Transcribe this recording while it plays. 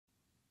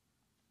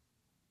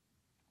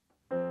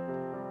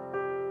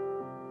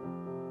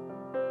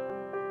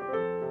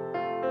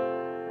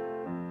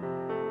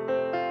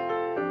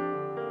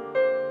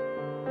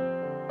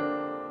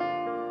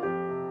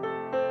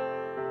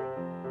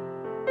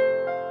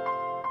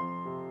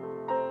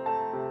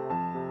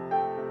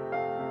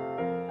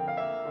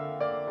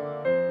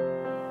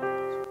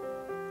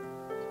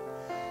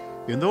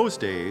In those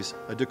days,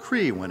 a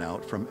decree went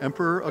out from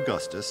Emperor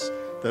Augustus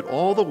that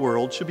all the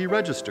world should be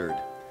registered.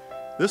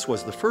 This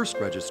was the first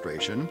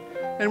registration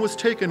and was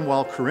taken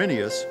while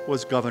Quirinius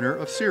was governor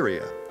of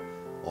Syria.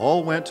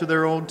 All went to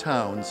their own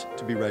towns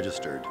to be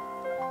registered.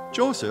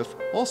 Joseph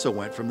also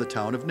went from the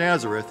town of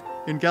Nazareth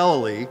in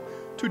Galilee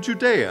to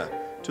Judea,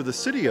 to the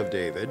city of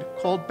David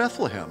called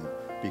Bethlehem,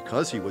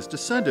 because he was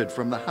descended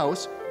from the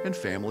house and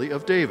family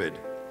of David.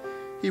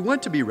 He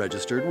went to be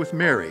registered with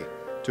Mary,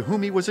 to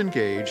whom he was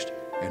engaged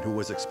and who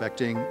was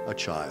expecting a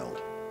child.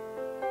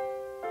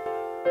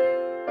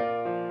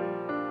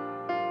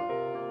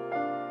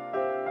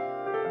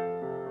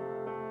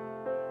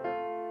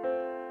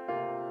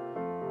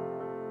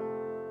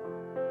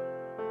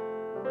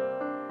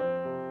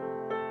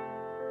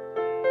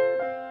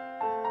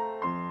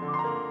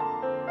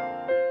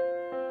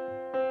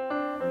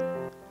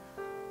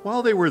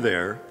 While they were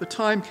there, the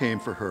time came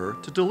for her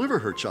to deliver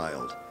her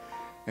child,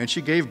 and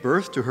she gave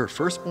birth to her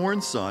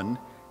firstborn son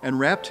and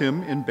wrapped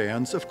him in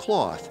bands of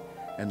cloth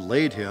and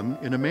laid him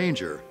in a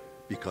manger,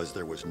 because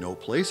there was no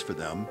place for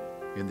them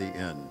in the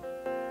inn.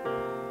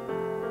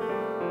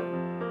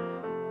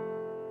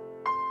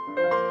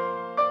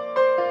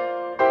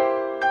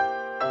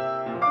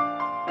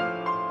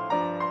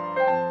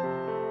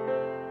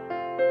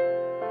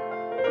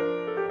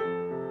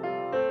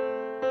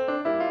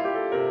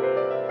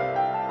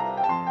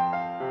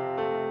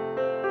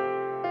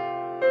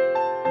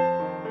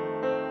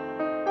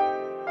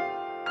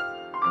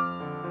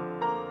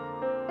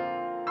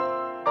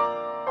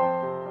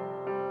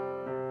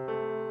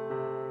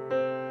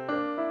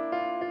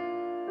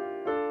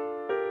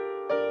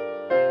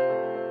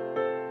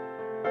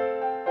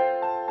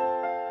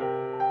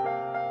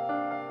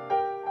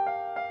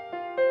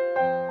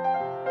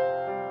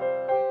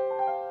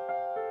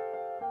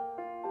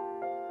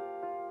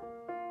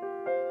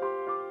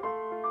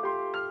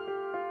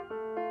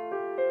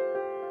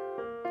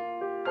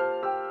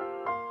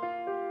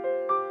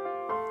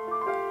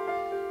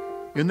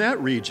 In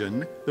that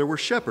region, there were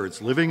shepherds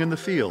living in the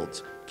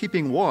fields,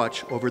 keeping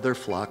watch over their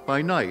flock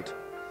by night.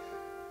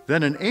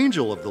 Then an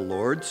angel of the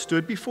Lord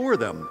stood before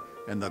them,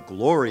 and the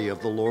glory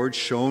of the Lord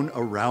shone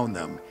around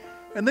them,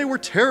 and they were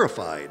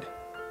terrified.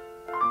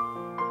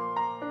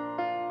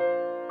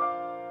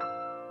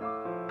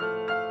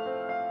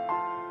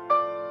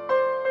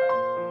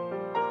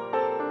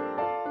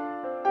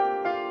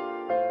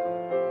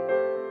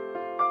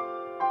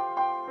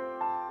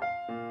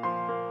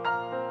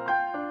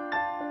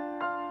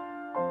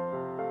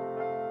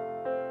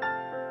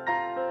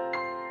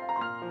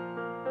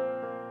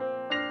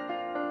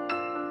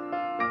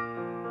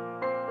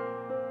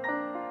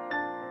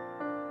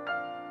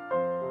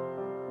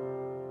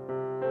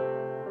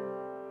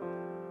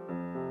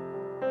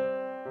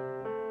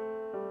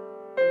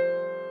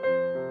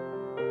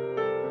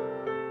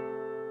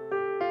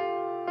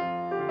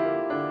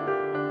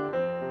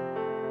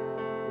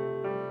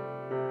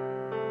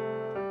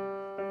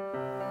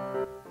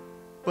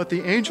 But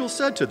the angel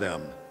said to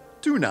them,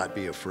 "Do not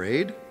be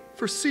afraid,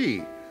 for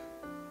see,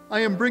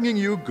 I am bringing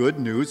you good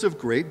news of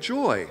great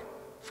joy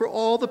for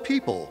all the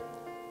people.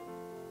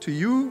 To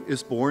you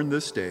is born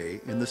this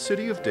day in the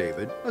city of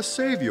David a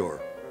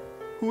Savior,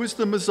 who is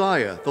the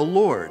Messiah, the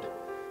Lord.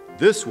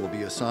 This will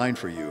be a sign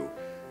for you.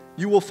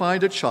 You will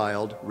find a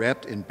child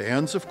wrapped in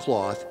bands of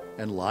cloth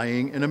and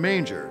lying in a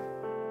manger."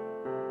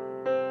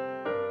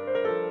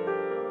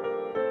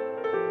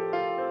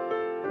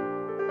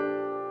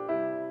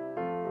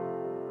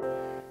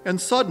 And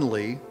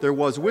suddenly there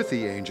was with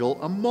the angel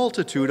a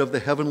multitude of the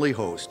heavenly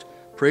host,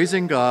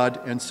 praising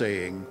God and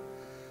saying,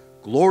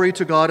 "Glory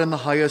to God in the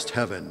highest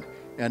heaven,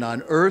 and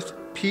on earth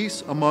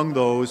peace among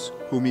those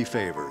whom he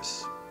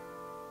favors."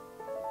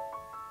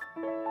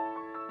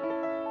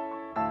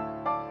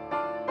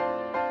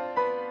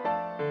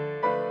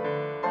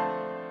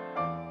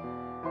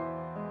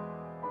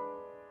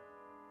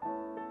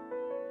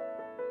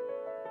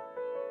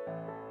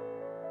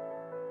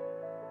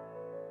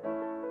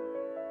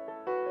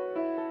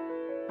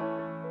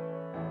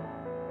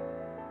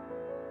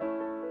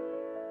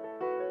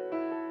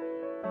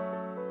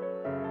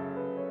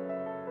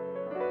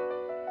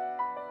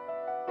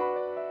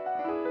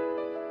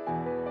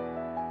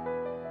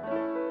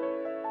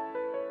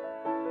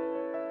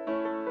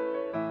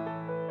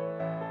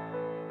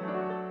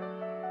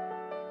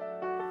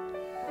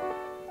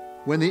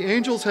 When the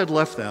angels had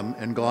left them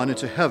and gone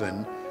into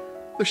heaven,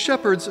 the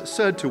shepherds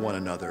said to one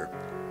another,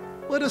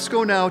 "Let us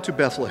go now to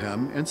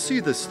Bethlehem and see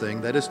this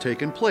thing that has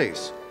taken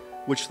place,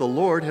 which the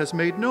Lord has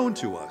made known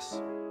to us."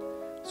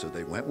 So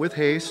they went with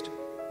haste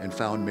and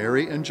found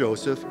Mary and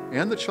Joseph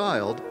and the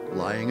child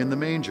lying in the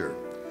manger.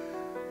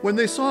 When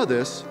they saw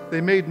this,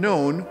 they made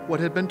known what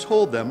had been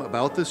told them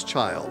about this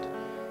child,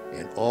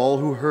 and all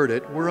who heard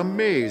it were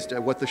amazed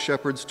at what the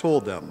shepherds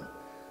told them.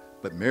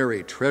 But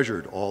Mary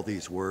treasured all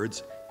these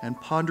words and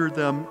pondered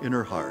them in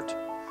her heart.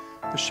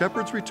 The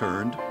shepherds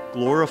returned,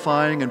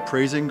 glorifying and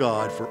praising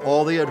God for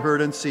all they had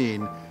heard and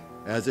seen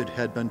as it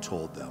had been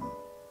told them.